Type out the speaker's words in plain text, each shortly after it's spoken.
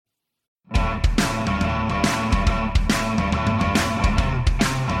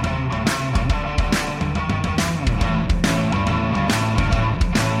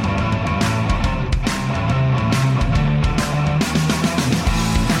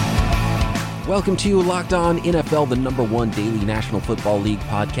Welcome to Locked On NFL, the number one daily National Football League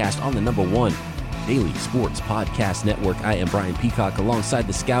podcast on the number one daily sports podcast network. I am Brian Peacock alongside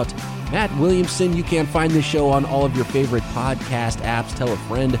the scout, Matt Williamson. You can find this show on all of your favorite podcast apps. Tell a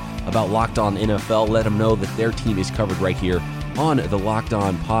friend about Locked On NFL. Let them know that their team is covered right here on the Locked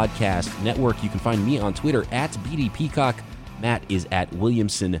On Podcast Network. You can find me on Twitter at BD Peacock. Matt is at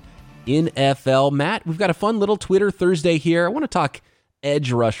Williamson NFL. Matt, we've got a fun little Twitter Thursday here. I want to talk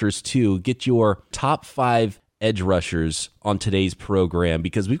edge rushers too. Get your top 5 edge rushers on today's program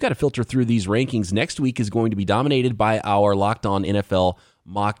because we've got to filter through these rankings. Next week is going to be dominated by our Locked On NFL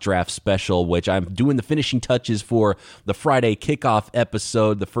mock draft special, which I'm doing the finishing touches for the Friday kickoff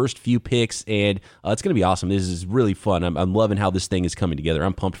episode, the first few picks, and it's going to be awesome. This is really fun. I'm loving how this thing is coming together.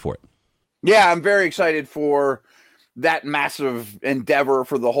 I'm pumped for it. Yeah, I'm very excited for that massive endeavor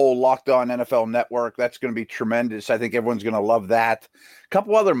for the whole Locked On NFL network. That's going to be tremendous. I think everyone's going to love that. A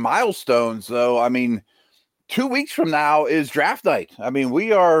couple other milestones, though. I mean, 2 weeks from now is draft night. I mean,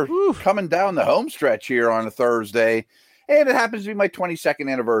 we are coming down the home stretch here on a Thursday, and it happens to be my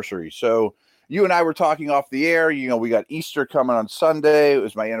 22nd anniversary. So you and I were talking off the air. You know, we got Easter coming on Sunday. It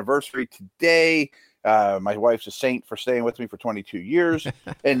was my anniversary today. My wife's a saint for staying with me for 22 years.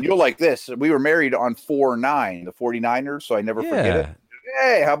 And you'll like this. We were married on 4-9, the 49ers, so I never forget it.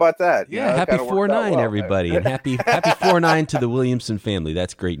 Hey, how about that? Yeah, happy 4-9, everybody. And happy 4-9 to the Williamson family.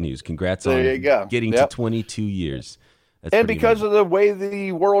 That's great news. Congrats on getting to 22 years. That's and because of the way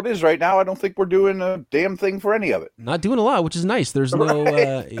the world is right now, I don't think we're doing a damn thing for any of it. Not doing a lot, which is nice. There's no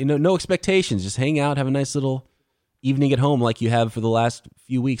no expectations. Just hang out, have a nice little evening at home like you have for the last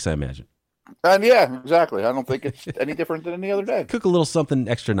few weeks, I imagine. And yeah, exactly. I don't think it's any different than any other day. Cook a little something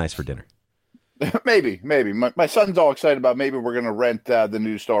extra nice for dinner. Maybe. My son's all excited about maybe we're going to rent the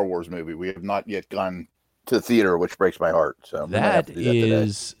new Star Wars movie. We have not yet gone to the theater, which breaks my heart. So that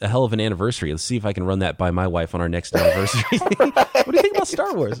is a hell of an anniversary. Let's see if I can run that by my wife on our next anniversary. What do you think about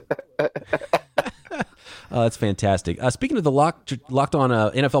Star Wars? That's fantastic. Speaking of the Locked On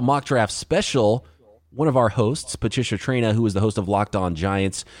NFL mock draft special, one of our hosts, Patricia Traina, who is the host of Locked On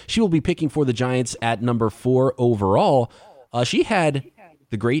Giants, she will be picking for the Giants at number 4 overall. She had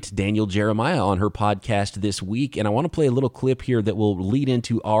the great Daniel Jeremiah on her podcast this week, and I want to play a little clip here that will lead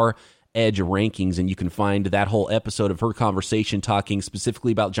into our edge rankings, and you can find that whole episode of her conversation talking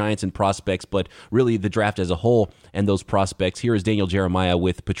specifically about Giants and prospects, but really the draft as a whole and those prospects. Here is Daniel Jeremiah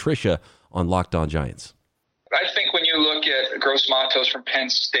with Patricia on Locked On Giants. I think when you look at Gross Matos from Penn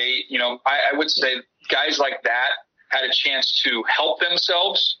State, I would say guys like that had a chance to help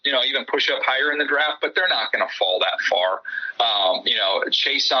themselves, even push up higher in the draft, but they're not going to fall that far.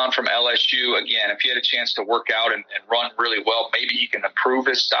 Chason from LSU, again, if he had a chance to work out and run really well, maybe he can improve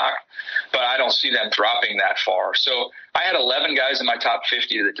his stock, but I don't see them dropping that far. So I had 11 guys in my top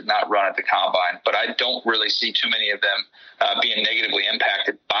 50 that did not run at the combine, but I don't really see too many of them being negatively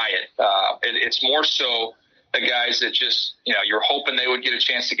impacted by it. It's more so the guys that just, you're hoping they would get a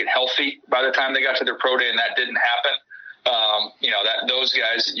chance to get healthy by the time they got to their pro day, and that didn't happen. Those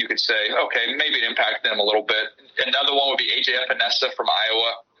guys, you could say, okay, maybe it impacted them a little bit. Another one would be AJ Epinesa from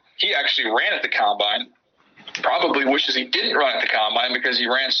Iowa. He actually ran at the combine. Probably wishes he didn't run at the combine because he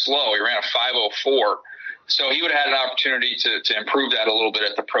ran slow. He ran a 5.04. So he would have had an opportunity to improve that a little bit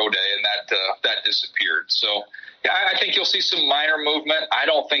at the pro day, and that disappeared. So, yeah, I think you'll see some minor movement. I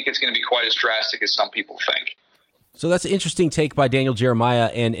don't think it's going to be quite as drastic as some people think. So that's an interesting take by Daniel Jeremiah,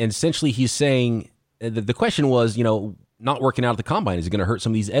 and essentially he's saying the question was, not working out at the combine, is it going to hurt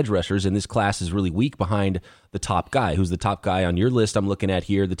some of these edge rushers? And this class is really weak behind the top guy. Who's the top guy on your list I'm looking at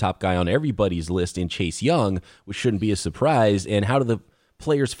here? The top guy on everybody's list in Chase Young, which shouldn't be a surprise. And how do the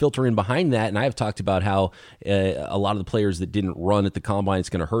players filter in behind that? And I've talked about how a lot of the players that didn't run at the combine, it's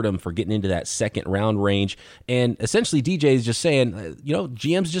going to hurt them for getting into that second round range. And essentially DJ is just saying,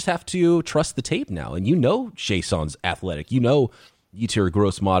 GMs just have to trust the tape now. And Chason's athletic. Yetur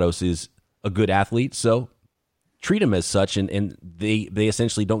Gross-Matos is a good athlete, so treat him as such, and they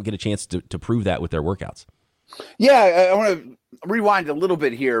essentially don't get a chance to prove that with their workouts. Yeah, I want to rewind a little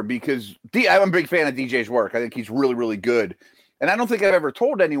bit here because I'm a big fan of DJ's work. I think he's really, really good. And I don't think I've ever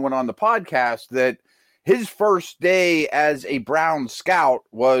told anyone on the podcast that his first day as a Brown scout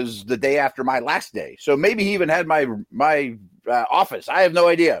was the day after my last day. So maybe he even had my office. I have no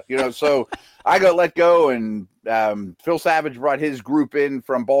idea, so I got let go, and Phil Savage brought his group in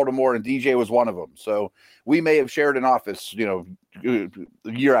from Baltimore, and DJ was one of them. So we may have shared an office,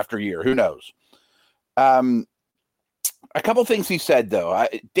 year after year. Who knows? A couple things he said, though.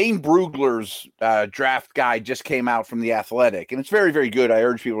 Dane Brugler's draft guide just came out from The Athletic, and it's very, very good. I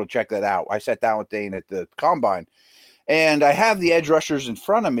urge people to check that out. I sat down with Dane at the Combine, and I have the edge rushers in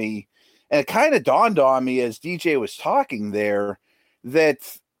front of me, And it kind of dawned on me as DJ was talking there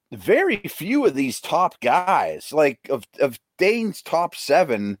that very few of these top guys, like of Dane's top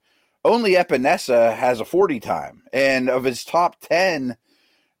 7, only Epinesa has a 40 time. And of his top 10,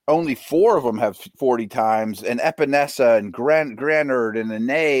 only 4 of them have 40 times. And Epinesa and Granard and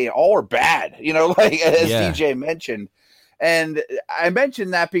Ane all are bad, like as DJ mentioned. And I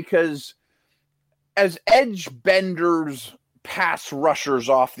mentioned that because as edge benders, pass rushers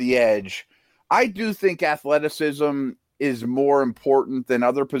off the edge, I do think athleticism is more important than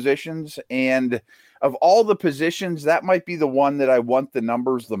other positions. And of all the positions, that might be the one that I want the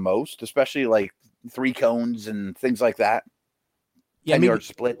numbers the most, especially like 3 cones and things like that. 10-yard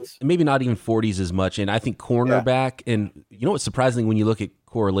splits. Maybe not even 40s as much. And I think cornerback, and what's surprising when you look at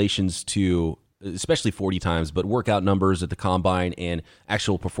correlations to, especially 40 times, but workout numbers at the combine and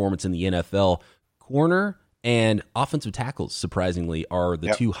actual performance in the NFL, corner and offensive tackles, surprisingly, are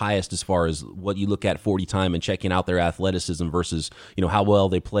the 2 highest as far as what you look at 40 time and checking out their athleticism versus, how well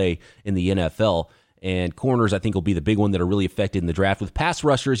they play in the NFL. And corners, I think, will be the big one that are really affected in the draft. With pass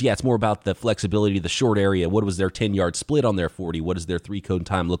rushers, it's more about the flexibility, the short area. What was their 10-yard split on their 40? What does their 3-cone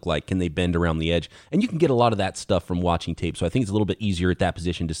time look like? Can they bend around the edge? And you can get a lot of that stuff from watching tape. So I think it's a little bit easier at that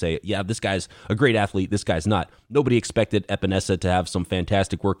position to say, this guy's a great athlete, this guy's not. Nobody expected Epinesa to have some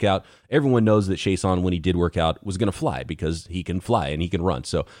fantastic workout. Everyone knows that Chason, when he did work out, was going to fly because he can fly and he can run.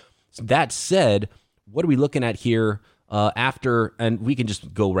 So that said, what are we looking at here? After, and we can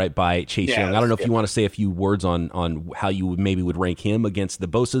just go right by Chase Young. I don't know if you want to say a few words on how you maybe would rank him against the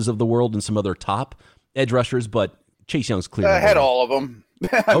Bosas of the world and some other top edge rushers, but Chase Young's clearly. I had all of them.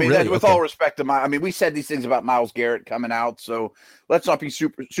 Really? With all respect to we said these things about Myles Garrett coming out, so let's not be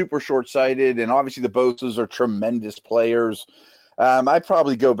super short-sighted. And obviously the Bosas are tremendous players. I'd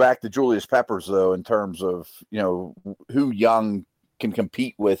probably go back to Julius Peppers, though, in terms of, who Young can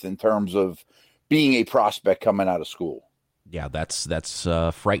compete with in terms of being a prospect coming out of school. Yeah, that's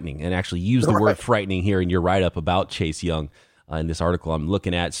frightening. And actually use the word frightening here in your write-up about Chase Young in this article I'm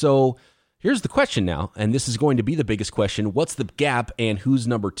looking at. So here's the question now, and this is going to be the biggest question. What's the gap, and who's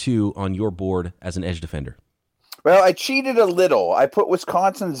number 2 on your board as an edge defender? Well, I cheated a little. I put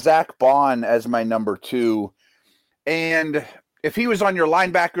Wisconsin's Zach Bond as my number 2. And if he was on your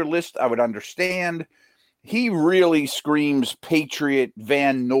linebacker list, I would understand. He really screams Patriot,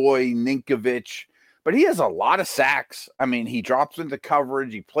 Van Noy, Ninkovich, but he has a lot of sacks. I mean, he drops into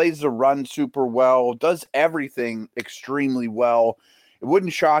coverage. He plays the run super well, does everything extremely well. It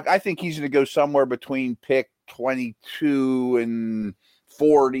wouldn't shock. I think he's going to go somewhere between pick 22 and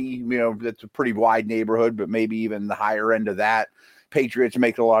 40. That's a pretty wide neighborhood, but maybe even the higher end of that. Patriots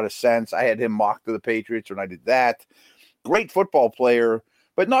make a lot of sense. I had him mocked to the Patriots when I did that. Great football player,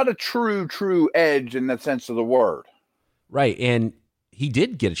 but not a true edge in that sense of the word. Right, and he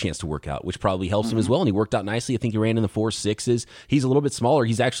did get a chance to work out, which probably helps him as well, and he worked out nicely. I think he ran in the 4.6s. He's a little bit smaller.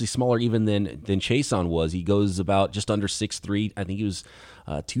 He's actually smaller even than Chason was. He goes about just under 6'3". I think he was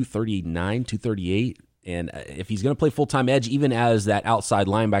 239, 238. And if he's going to play full-time edge, even as that outside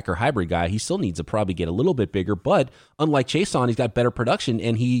linebacker hybrid guy, he still needs to probably get a little bit bigger. But unlike Chason, he's got better production,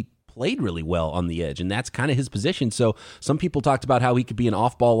 and he played really well on the edge, and that's kind of his position. So some people talked about how he could be an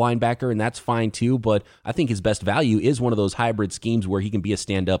off-ball linebacker, and that's fine too, but I think his best value is one of those hybrid schemes where he can be a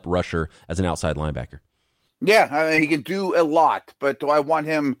stand-up rusher as an outside linebacker. Yeah, he can do a lot, but do I want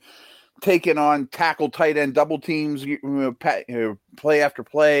him taking on tackle tight end double teams, play after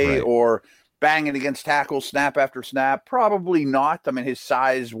play, right, or banging against tackles snap after snap? Probably not. I mean, his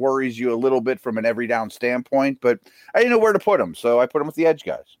size worries you a little bit from an every down standpoint, but I didn't know where to put him, so I put him with the edge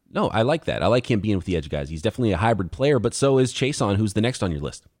guys. No, I like that. I like him being with the edge guys. He's definitely a hybrid player, but so is Chason, who's the next on your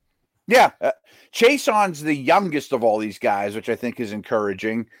list. Yeah, Chason's the youngest of all these guys, which I think is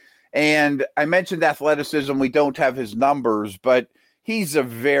encouraging. And I mentioned athleticism. We don't have his numbers, but he's a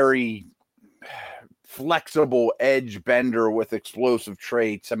very flexible edge bender with explosive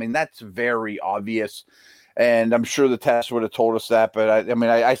traits. I mean, that's very obvious. And I'm sure the test would have told us that. But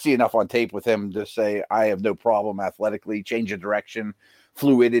I see enough on tape with him to say I have no problem athletically, change of direction,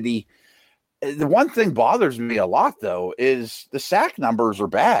 fluidity. The one thing bothers me a lot, though, is the sack numbers are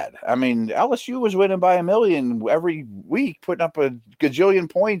bad. I mean, LSU was winning by 1 million every week, putting up a gajillion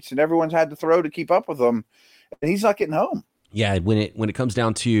points, and everyone's had to throw to keep up with them. And he's not getting home. Yeah, when it comes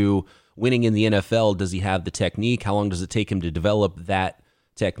down to winning in the NFL, does he have the technique? How long does it take him to develop that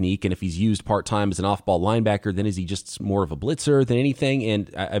technique? And if he's used part-time as an off-ball linebacker, then is he just more of a blitzer than anything? And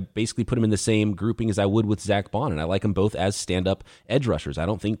I basically put him in the same grouping as I would with Zach Bond, and I like them both as stand-up edge rushers. I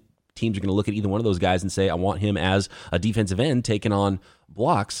don't think teams are going to look at either one of those guys and say, I want him as a defensive end taking on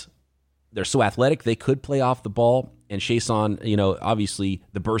blocks. they're so athletic, they could play off the ball. And Chaisson, obviously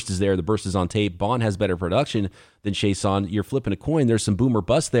the burst is there. The burst is on tape. Bond has better production than Chaisson. You're flipping a coin. There's some boom or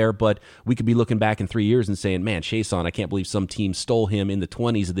bust there, but we could be looking back in 3 years and saying, man, Chaisson, I can't believe some team stole him in the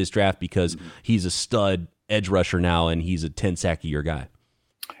 20s of this draft because he's a stud edge rusher now and he's a 10-sack-a-year guy.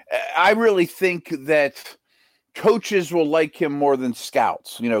 I really think that coaches will like him more than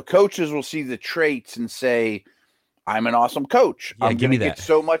scouts. Coaches will see the traits and say, I'm an awesome coach. Yeah, I'm going to get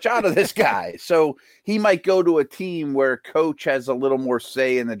so much out of this guy. So he might go to a team where coach has a little more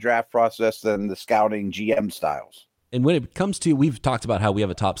say in the draft process than the scouting GM styles. And when it comes to, we've talked about how we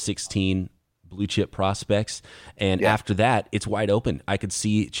have a top 16 blue chip prospects, and after that, it's wide open. I could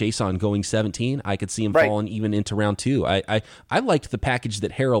see Chaisson going 17. I could see him falling even into round 2. I liked the package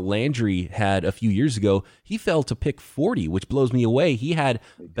that Harold Landry had a few years ago. He fell to pick 40, which blows me away. He had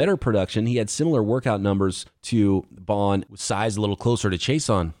better production. He had similar workout numbers to Bond, with size a little closer to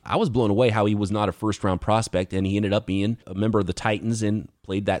Chaisson. I was blown away how he was not a first-round prospect, and he ended up being a member of the Titans and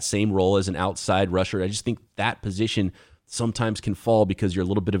played that same role as an outside rusher. I just think that position sometimes can fall because you're a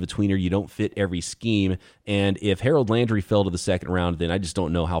little bit of a tweener. You don't fit every scheme. And if Harold Landry fell to the second round, then I just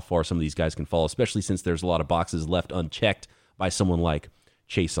don't know how far some of these guys can fall, especially since there's a lot of boxes left unchecked by someone like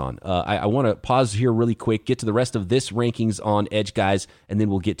Chaisson. I want to pause here really quick, get to the rest of this rankings on edge guys, and then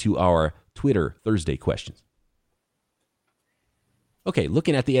we'll get to our Twitter Thursday questions. Okay,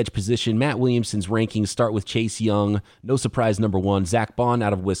 looking at the edge position, Matt Williamson's rankings start with Chase Young. No surprise, number 1. Zach Bond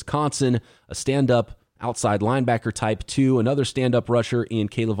out of Wisconsin, a stand-up outside linebacker type 2, another stand-up rusher in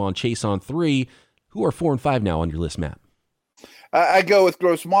K'Lavon Chaisson 3. Who are 4 and 5 now on your list, Matt? I go with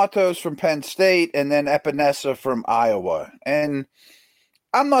Gross Matos from Penn State and then Epinesa from Iowa. And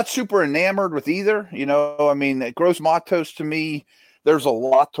I'm not super enamored with either. Gross Matos to me, there's a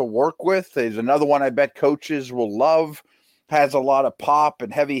lot to work with. There's another one I bet coaches will love. Has a lot of pop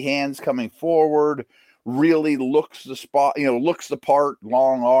and heavy hands coming forward. Really looks the spot, looks the part,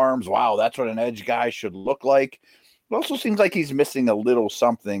 long arms. Wow, that's what an edge guy should look like. It also seems like he's missing a little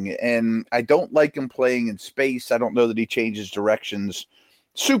something, and I don't like him playing in space. I don't know that he changes directions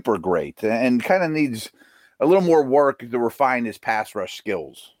super great and kind of needs a little more work to refine his pass rush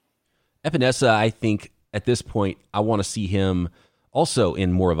skills. Epinesa, I think at this point, I want to see him also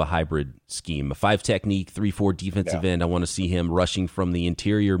in more of a hybrid scheme, a 5 technique, 3-4 defensive end. I want to see him rushing from the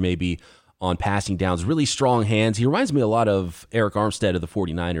interior, maybe on passing downs, really strong hands. He reminds me a lot of Eric Armstead of the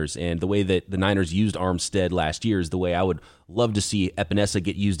 49ers, and the way that the Niners used Armstead last year is the way I would love to see Epinesa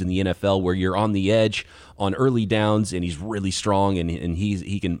get used in the NFL, where you're on the edge on early downs, and he's really strong, and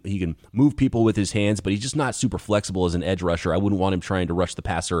he can move people with his hands, but he's just not super flexible as an edge rusher. I wouldn't want him trying to rush the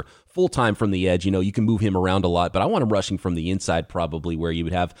passer full-time from the edge. You can move him around a lot, but I want him rushing from the inside probably, where you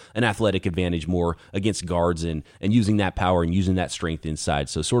would have an athletic advantage more against guards and using that power and using that strength inside.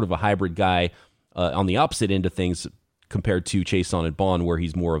 So sort of a hybrid guy on the opposite end of things compared to Chaisson and Bond, where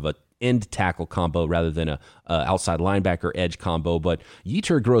he's more of a end tackle combo rather than a outside linebacker edge combo. But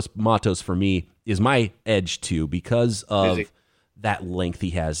Yetur Gross-Matos for me is my edge too because of that length he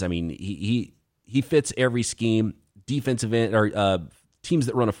has. I mean, he fits every scheme. Defensive end or teams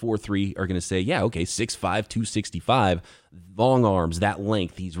that run a 4-3 are going to say, yeah, okay, 6'5", 265, long arms, that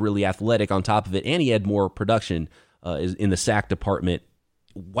length. He's really athletic on top of it, and he had more production is in the sack department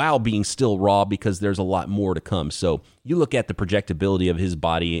while being still raw because there's a lot more to come. So you look at the projectability of his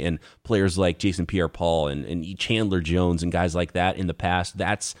body and players like Jason Pierre-Paul and Chandler Jones and guys like that in the past,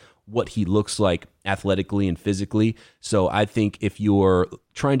 that's what he looks like athletically and physically. So I think if you're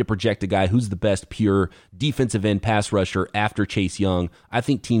trying to project a guy who's the best pure defensive end pass rusher after Chase Young, I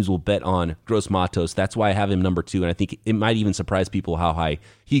think teams will bet on Gross-Matos. That's why I have him number 2, and I think it might even surprise people how high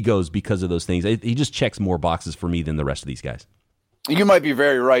he goes because of those things. He just checks more boxes for me than the rest of these guys. You might be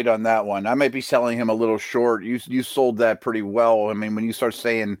very right on that one. I might be selling him a little short. You sold that pretty well. I mean, when you start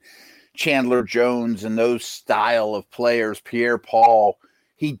saying Chandler Jones and those style of players, Pierre-Paul,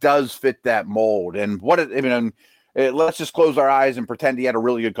 he does fit that mold. And let's just close our eyes and pretend he had a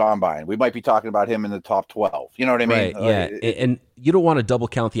really good combine. We might be talking about him in the top 12. You know what I mean? Right, yeah. And you don't want to double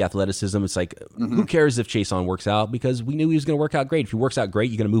count the athleticism. It's like, who cares if Chaisson works out? Because we knew he was going to work out great. If he works out great,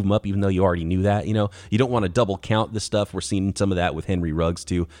 you're going to move him up, even though you already knew that. You don't want to double count this stuff. We're seeing some of that with Henry Ruggs,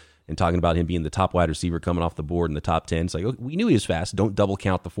 too, and talking about him being the top wide receiver coming off the board in the top 10. It's like, we knew he was fast. Don't double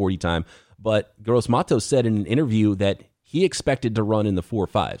count the 40 time. But Gross-Matos said in an interview that he expected to run in the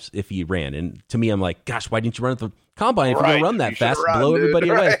 4.5s if he ran. And to me, I'm like, gosh, why didn't you run at the combine if you're going to run that fast, blow everybody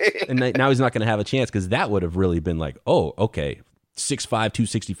away? And now he's not going to have a chance because that would have really been like, oh, okay, 6'5",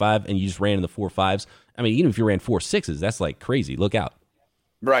 265, and you just ran in the 4.5s. I mean, even if you ran 4.6s, that's like crazy. Look out.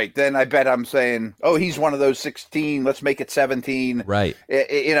 Right. Then I bet I'm saying, oh, he's one of those 16. Let's make it 17. Right.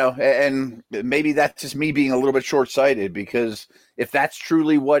 And maybe that's just me being a little bit short-sighted, because if that's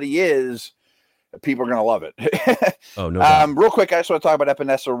truly what he is, people are going to love it. Oh, no doubt. Real quick, I just want to talk about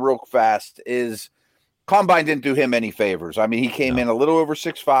Epinesa real fast. Combine didn't do him any favors. I mean, he came in a little over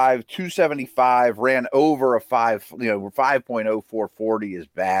 6'5", 275, ran over a 5.0440 is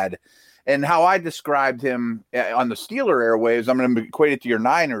bad. And how I described him on the Steeler airwaves, I'm going to equate it to your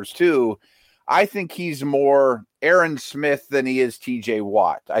Niners too. I think he's more Aaron Smith than he is TJ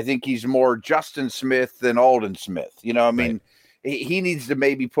Watt. I think he's more Justin Smith than Aldon Smith. I mean, he needs to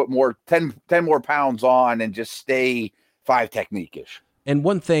maybe put 10 more pounds on and just stay 5 technique-ish. And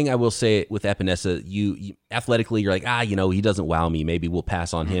one thing I will say with Epinesa, you athletically, you're like, he doesn't wow me. Maybe we'll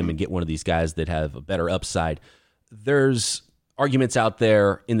pass on him and get one of these guys that have a better upside. There's arguments out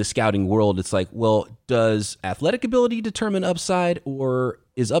there in the scouting world. It's like, well, does athletic ability determine upside, or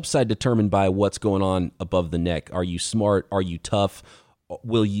is upside determined by what's going on above the neck? Are you smart? Are you tough?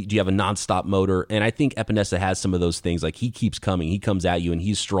 Do you have a nonstop motor? And I think Epinesa has some of those things. Like, he keeps coming, he comes at you, and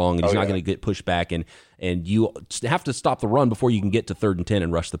he's strong, and he's not going to get pushed back. And you have to stop the run before you can get to 3rd and 10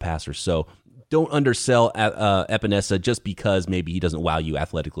 and rush the passer. So don't undersell Epinesa just because maybe he doesn't wow you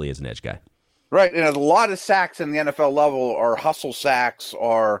athletically as an edge guy. Right. And a lot of sacks in the NFL level are hustle sacks,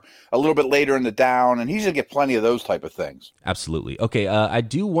 or a little bit later in the down, and he's going to get plenty of those type of things. Absolutely. Okay, I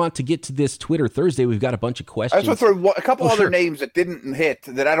do want to get to this Twitter Thursday. We've got a bunch of questions. I just want to throw a couple other names that didn't hit,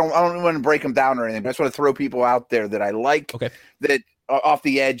 that I don't want to break them down or anything, but I just want to throw people out there that I like that off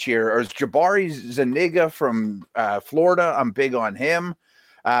the edge here. Or is Jabari Zuniga from Florida. I'm big on him.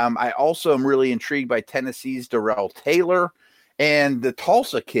 I also am really intrigued by Tennessee's Darrell Taylor. And the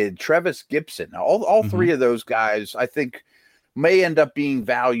Tulsa kid, Trevis Gibson. Now, all three of those guys, I think, may end up being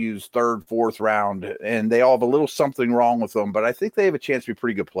values 3rd, 4th round, and they all have a little something wrong with them, but I think they have a chance to be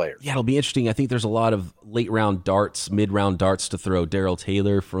pretty good players. Yeah, it'll be interesting. I think there's a lot of late-round darts, mid-round darts to throw. Darrell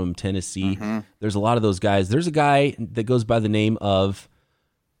Taylor from Tennessee. There's a lot of those guys. There's a guy that goes by the name of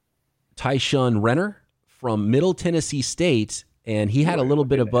Tyshawn Renner from Middle Tennessee State, and he had a little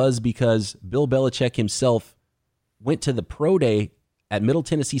bit of buzz because Bill Belichick himself went to the pro day at Middle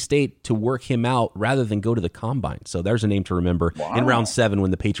Tennessee State to work him out rather than go to the combine. So there's a name to remember in round 7 when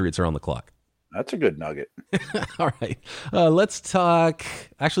the Patriots are on the clock. That's a good nugget. All right. Let's talk.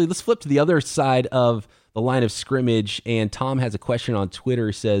 Actually, let's flip to the other side of the line of scrimmage. And Tom has a question on Twitter.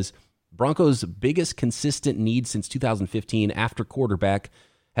 He says, Broncos' biggest consistent need since 2015 after quarterback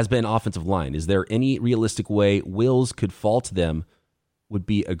has been offensive line. Is there any realistic way Wills could fall to them? Would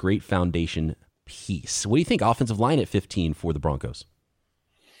be a great foundation piece. What do you think offensive line at 15 for the Broncos?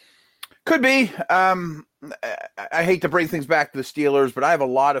 Could be. I hate to bring things back to the Steelers, but I have a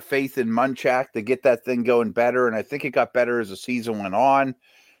lot of faith in Munchak to get that thing going better, and I think it got better as the season went on.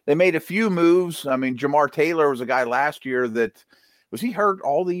 They made a few moves. I mean, Jamar Taylor was a guy last year that – was he hurt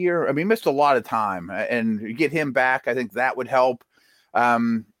all the year? I mean, he missed a lot of time, and you get him back, I think that would help. I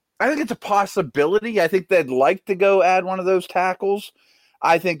think it's a possibility. I think they'd like to go add one of those tackles.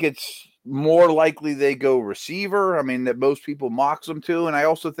 I think it's more likely they go receiver. I mean, that most people mocks them to. And I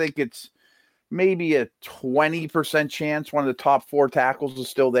also think it's maybe a 20% chance one of the top 4 tackles is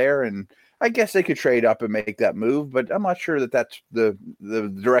still there. And I guess they could trade up and make that move, but I'm not sure that that's the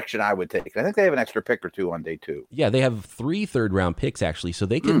direction I would take. I think they have an extra pick or 2 on day 2. Yeah, they have 3 third-round picks, actually, so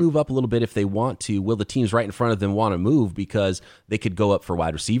they can move up a little bit if they want to. Will the teams right in front of them want to move? Because they could go up for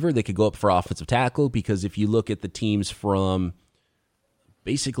wide receiver. They could go up for offensive tackle, because if you look at the teams from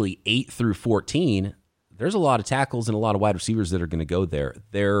basically 8 through 14, there's a lot of tackles and a lot of wide receivers that are going to go there.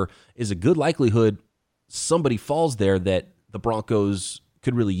 There is a good likelihood somebody falls there that the Broncos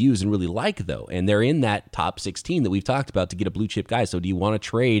could really use and really like, though. And they're in that top 16 that we've talked about to get a blue chip guy. So do you want to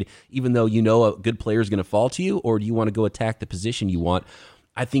trade even though you know a good player is going to fall to you, or do you want to go attack the position you want?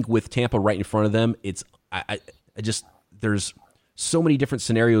 I think with Tampa right in front of them, there's so many different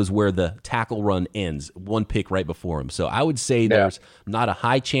scenarios where the tackle run ends, 1 pick right before him. So I would say there's not a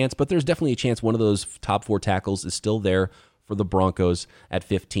high chance, but there's definitely a chance one of those top 4 tackles is still there for the Broncos at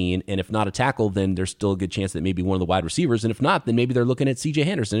 15. And if not a tackle, then there's still a good chance that maybe one of the wide receivers. And if not, then maybe they're looking at C.J.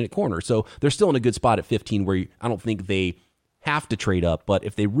 Henderson at corner. So they're still in a good spot at 15 where I don't think they have to trade up. But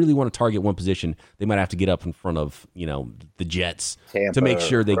if they really want to target one position, they might have to get up in front of, the Jets Tampa, to make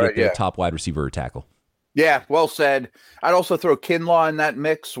sure they get their top wide receiver or tackle. Yeah, well said. I'd also throw Kinlaw in that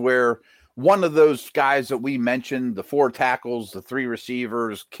mix, where one of those guys that we mentioned, the 4 tackles, the 3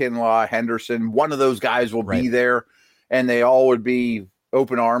 receivers, Kinlaw, Henderson, one of those guys will be there, and they all would be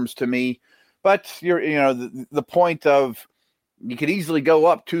open arms to me. But the point of you could easily go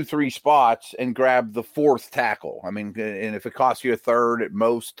up 2-3 spots and grab the fourth tackle. I mean, and if it costs you a third at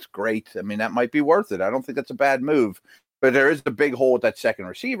most, great. I mean, that might be worth it. I don't think that's a bad move. But there is a big hole at that second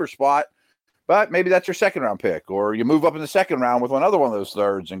receiver spot. But maybe that's your second round pick, or you move up in the second round with another one of those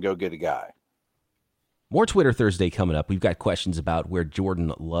thirds and go get a guy. More Twitter Thursday coming up. We've got questions about where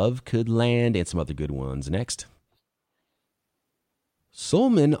Jordan Love could land and some other good ones next.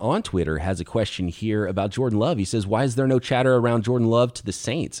 Solman on Twitter has a question here about Jordan Love. He says, why is there no chatter around Jordan Love to the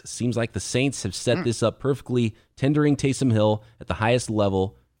Saints? Seems like the Saints have set this up perfectly, tendering Taysom Hill at the highest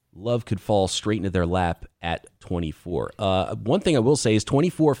level. Love could fall straight into their lap at 24. One thing I will say is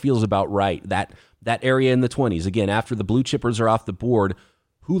 24 feels about right. That area in the 20s. Again, after the blue chippers are off the board,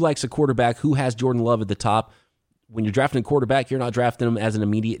 who likes a quarterback? Who has Jordan Love at the top? When you're drafting a quarterback, you're not drafting him as an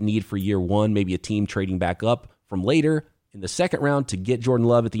immediate need for year one. Maybe a team trading back up from later in the second round to get Jordan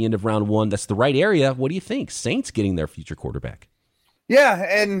Love at the end of round one. That's the right area. What do you think? Saints getting their future quarterback. Yeah,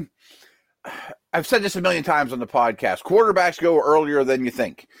 and I've said this a million times on the podcast. Quarterbacks go earlier than you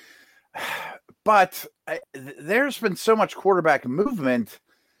think. But there's been so much quarterback movement.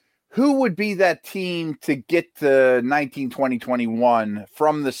 Who would be that team to get to 19, 20, 21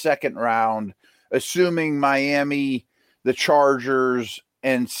 from the second round, assuming Miami, the Chargers,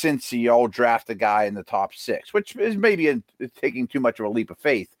 and Cincy all draft a guy in the top 6, which is maybe taking too much of a leap of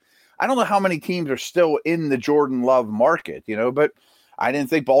faith. I don't know how many teams are still in the Jordan Love market, but I didn't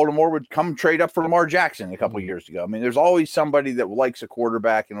think Baltimore would come trade up for Lamar Jackson a couple of years ago. I mean, there's always somebody that likes a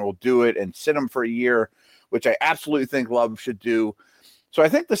quarterback and will do it and sit him for a year, which I absolutely think Love should do. So I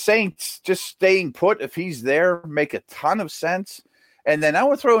think the Saints just staying put, if he's there, make a ton of sense. And then I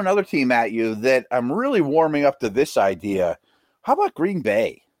would throw another team at you that I'm really warming up to this idea. How about Green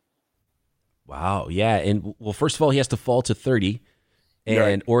Bay? Wow, yeah. And, well, first of all, he has to fall to 30,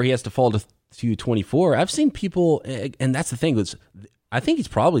 or he has to fall to 24. I've seen people, and that's the thing. I think he's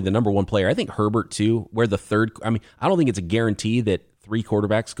probably the number one player. I think Herbert, too, where the third. I mean, I don't think it's a guarantee that 3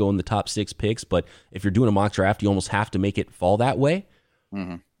 quarterbacks go in the top 6 picks, but if you're doing a mock draft, you almost have to make it fall that way.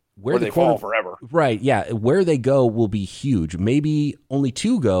 Mm-hmm. Where they fall forever. Right, yeah. Where they go will be huge. Maybe only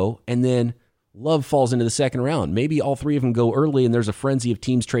 2 go, and then Love falls into the second round. Maybe all 3 of them go early, and there's a frenzy of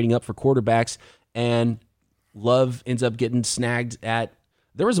teams trading up for quarterbacks, and Love ends up getting snagged at.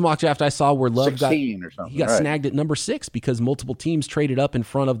 There was a mock draft I saw where Love got snagged at number 6 because multiple teams traded up in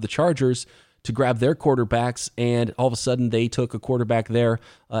front of the Chargers to grab their quarterbacks, and all of a sudden they took a quarterback there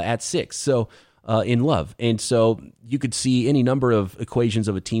at 6. So in Love, and so you could see any number of equations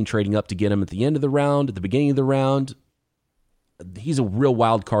of a team trading up to get him at the end of the round, at the beginning of the round. He's a real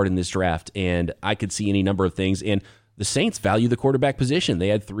wild card in this draft, and I could see any number of things. And the Saints value the quarterback position. They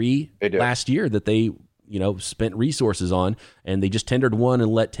had 3 last year that they spent resources on, and they just tendered one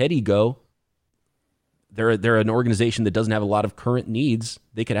and let Teddy go. They're an organization that doesn't have a lot of current needs.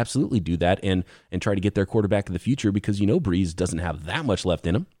 They could absolutely do that and try to get their quarterback in the future because Breeze doesn't have that much left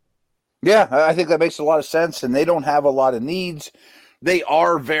in him. Yeah, I think that makes a lot of sense, and they don't have a lot of needs. They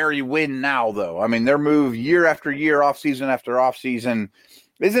are very win now, though. I mean, their move year after year, offseason after offseason,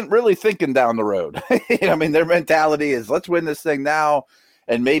 isn't really thinking down the road. I mean, their mentality is let's win this thing now,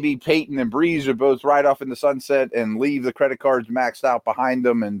 and maybe Peyton and Breeze are both right off in the sunset and leave the credit cards maxed out behind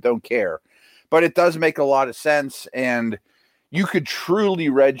them and don't care. But it does make a lot of sense, and you could truly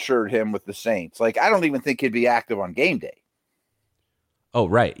redshirt him with the Saints. Like, I don't even think he'd be active on game day. Oh,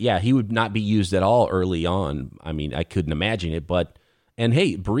 right. Yeah, he would not be used at all early on. I mean, I couldn't imagine it, and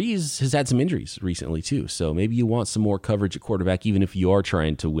hey, Breeze has had some injuries recently too, so maybe you want some more coverage at quarterback, even if you are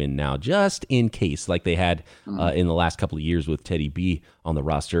trying to win now, just in case, like they had in the last couple of years with Teddy B on the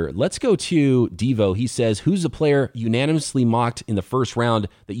roster. Let's go to Devo. He says, who's the player unanimously mocked in the first round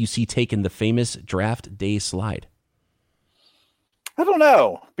that you see taking the famous draft day slide? I don't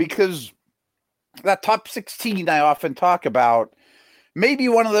know, because that top 16 I often talk about, maybe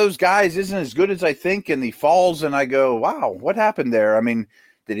one of those guys isn't as good as I think, and he falls, and I go, wow, what happened there? I mean,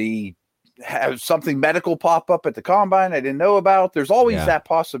 did he have something medical pop up at the combine I didn't know about? There's always that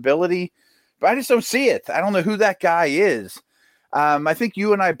possibility, but I just don't see it. I don't know who that guy is. I think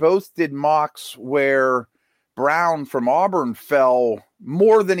you and I both did mocks where Brown from Auburn fell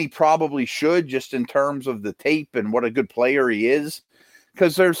more than he probably should, just in terms of the tape and what a good player he is,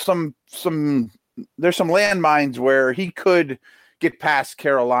 because there's some landmines where he could get past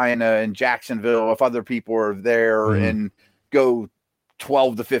Carolina and Jacksonville if other people are there and go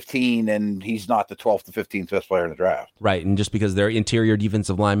 12 to 15, and he's not the 12th to 15th best player in the draft. Right, and just because they're interior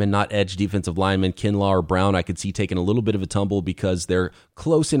defensive linemen, not edge defensive linemen, Kinlaw or Brown, I could see taking a little bit of a tumble because they're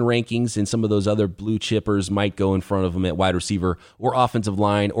close in rankings, and some of those other blue chippers might go in front of them at wide receiver or offensive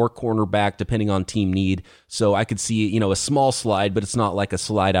line or cornerback, depending on team need. So I could see, a small slide, but it's not like a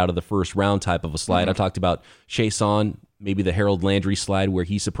slide out of the first round type of a slide. I talked about Chason, maybe the Harold Landry slide where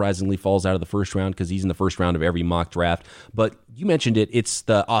he surprisingly falls out of the first round because he's in the first round of every mock draft. But you mentioned it's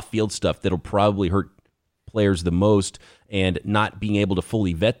the off-field stuff that'll probably hurt players the most, and not being able to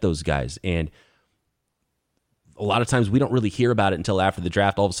fully vet those guys. And a lot of times we don't really hear about it until after the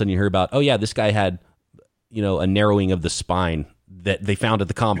draft. All of a sudden you hear about, oh yeah, this guy had, a narrowing of the spine that they found at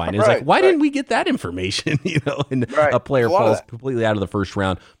the combine. It's like, why didn't we get that information? And a player falls completely out of the first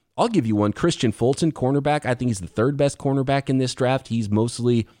round. I'll give you one. Christian Fulton, cornerback. I think he's the third best cornerback in this draft. He's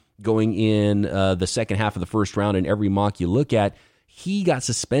mostly going in the second half of the first round in every mock you look at. He got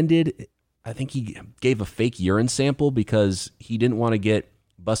suspended. I think he gave a fake urine sample because he didn't want to get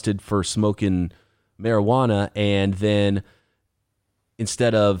busted for smoking marijuana. And then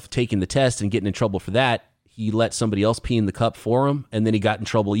instead of taking the test and getting in trouble for that, he let somebody else pee in the cup for him. And then he got in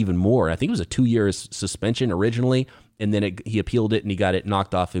trouble even more. I think it was a 2-year suspension originally. And then he appealed it and he got it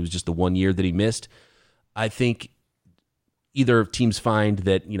knocked off. It was just the 1 year that he missed. I think either teams find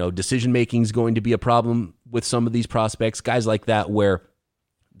that, decision-making is going to be a problem with some of these prospects, guys like that, where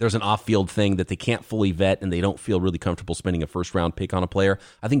there's an off-field thing that they can't fully vet and they don't feel really comfortable spending a first-round pick on a player.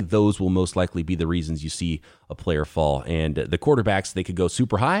 I think those will most likely be the reasons you see a player fall. And the quarterbacks, they could go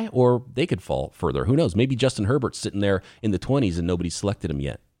super high or they could fall further. Who knows? Maybe Justin Herbert's sitting there in the 20s and nobody's selected him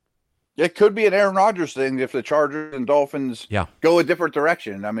yet. It could be an Aaron Rodgers thing if the Chargers and Dolphins go a different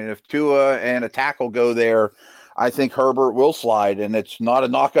direction. I mean, if Tua and a tackle go there, I think Herbert will slide, and it's not a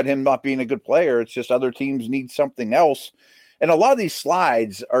knock on him not being a good player. It's just other teams need something else. And a lot of these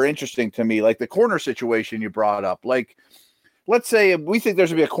slides are interesting to me, like the corner situation you brought up. Like, let's say we think there's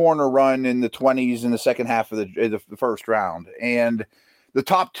going to be a corner run in the 20s in the second half of the first round, and the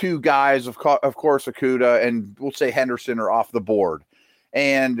top two guys, of course, Okudah and we'll say Henderson are off the board.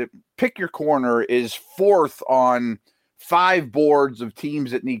 And pick your corner is fourth on 5 boards of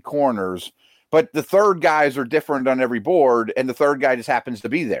teams that need corners, but the third guys are different on every board, and the third guy just happens to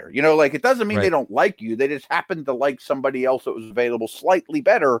be there. It doesn't mean they don't like you. They just happen to like somebody else that was available slightly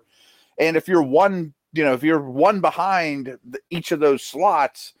better. And if you're one behind each of those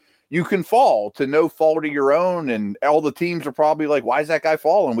slots, you can fall to no fault of your own. And all the teams are probably like, why is that guy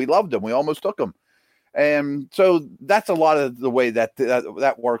falling? We loved him. We almost took him. And so that's a lot of the way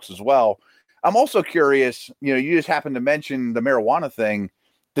that works as well. I'm also curious, you just happened to mention the marijuana thing.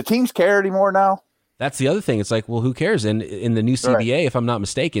 Do teams care anymore now? That's the other thing. It's like, well, who cares? And in the new CBA, if I'm not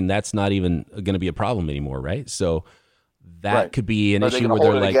mistaken, that's not even going to be a problem anymore, right? So that could be an issue where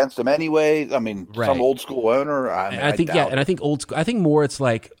they're like against them anyway. I mean, some old school owner. I think old school. I think more it's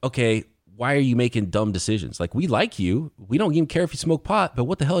like, okay, why are you making dumb decisions? Like, we like you. We don't even care if you smoke pot, but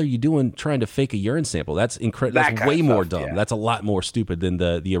what the hell are you doing trying to fake a urine sample? That's incredible. That's way more dumb. Yeah. That's a lot more stupid than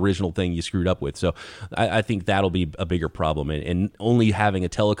the original thing you screwed up with. So I think that'll be a bigger problem. And only having a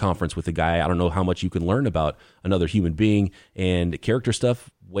teleconference with a guy, I don't know how much you can learn about another human being, and character stuff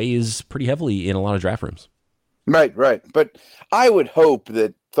weighs pretty heavily in a lot of draft rooms. Right. But I would hope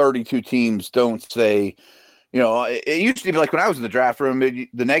that 32 teams don't say, it used to be like when I was in the draft room,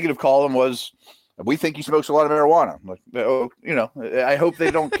 the negative column was, we think he smokes a lot of marijuana. I'm like, I hope they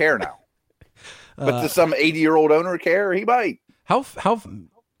don't care now. But does some 80-year-old owner care? He might. How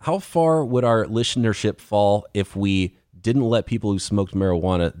far would our listenership fall if we didn't let people who smoked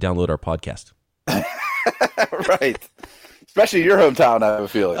marijuana download our podcast? Right. Especially your hometown, I have a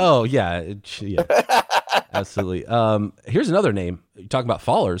feeling. Oh, yeah. Absolutely. Here's another name. You talk about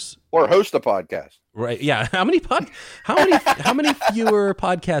fallers. Or host a podcast. Right. Yeah. How many fewer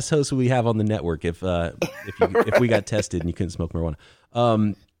podcast hosts would we have on the network if we got tested and you couldn't smoke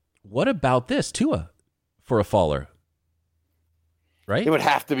marijuana? What about this, Tua, for a faller? Right. It would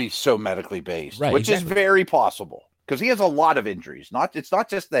have to be so medically based, right, which is very possible because he has a lot of injuries. It's not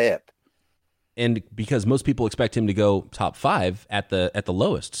just the hip. And because most people expect him to go top 5 at the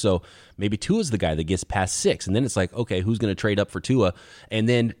lowest. So maybe Tua's the guy that gets past 6. And then it's like, okay, who's going to trade up for Tua? And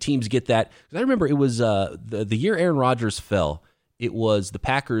then teams get that. Because I remember it was the year Aaron Rodgers fell, it was the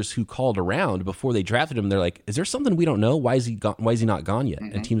Packers who called around before they drafted him. They're like, is there something we don't know? Why is he not gone yet?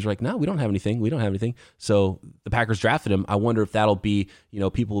 Mm-hmm. And teams are like, no, we don't have anything. So the Packers drafted him. I wonder if that'll be,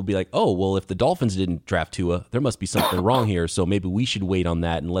 people will be like, oh, well, if the Dolphins didn't draft Tua, there must be something wrong here. So maybe we should wait on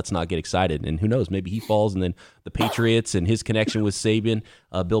that and let's not get excited. And who knows, maybe he falls and then the Patriots and his connection with Saban,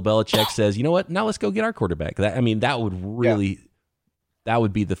 Bill Belichick says, you know what, now let's go get our quarterback. That would really That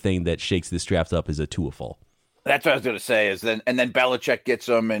would be the thing that shakes this draft up, is a Tua fall. That's what I was going to say. Then Belichick gets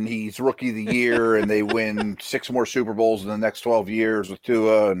him, and he's rookie of the year, and they win 6 more Super Bowls in the next 12 years with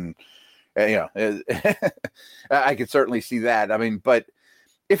Tua, and I could certainly see that. I mean, but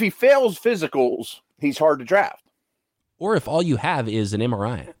if he fails physicals, he's hard to draft. Or if all you have is an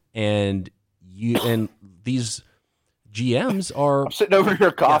MRI, and these GMs are... I'm sitting over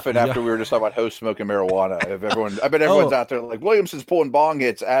here coughing after we were just talking about hosts smoking marijuana. I bet everyone's out there like, Williamson's pulling bong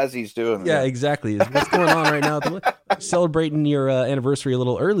hits as he's doing. Yeah, exactly. What's going on right now? Celebrating your anniversary a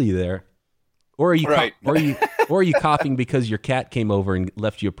little early there. Or are you or are you coughing because your cat came over and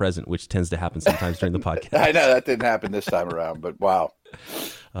left you a present, which tends to happen sometimes during the podcast? I know that didn't happen this time around, but wow.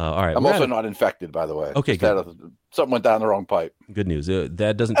 All right. I'm also not infected, by the way. Okay, good. Something went down the wrong pipe. Good news.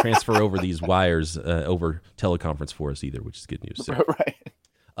 That doesn't transfer over these wires over teleconference for us either, which is good news. So. Right.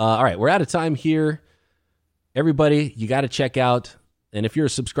 All right. We're out of time here. Everybody, you got to check out. And if you're a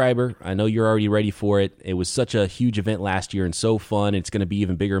subscriber, I know you're already ready for it. It was such a huge event last year and so fun. It's going to be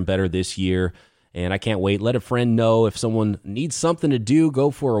even bigger and better this year. And I can't wait. Let a friend know. If someone needs something to do,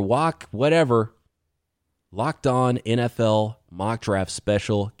 go for a walk, whatever. Locked On NFL Mock Draft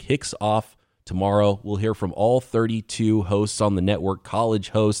Special kicks off tomorrow. We'll hear from all 32 hosts on the network, college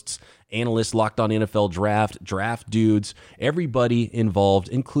hosts, analysts, Locked On NFL Draft, draft dudes, everybody involved,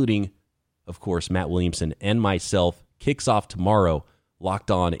 including, of course, Matt Williamson and myself. Kicks off tomorrow.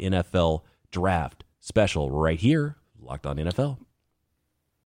 Locked On NFL Draft Special right here, Locked On NFL.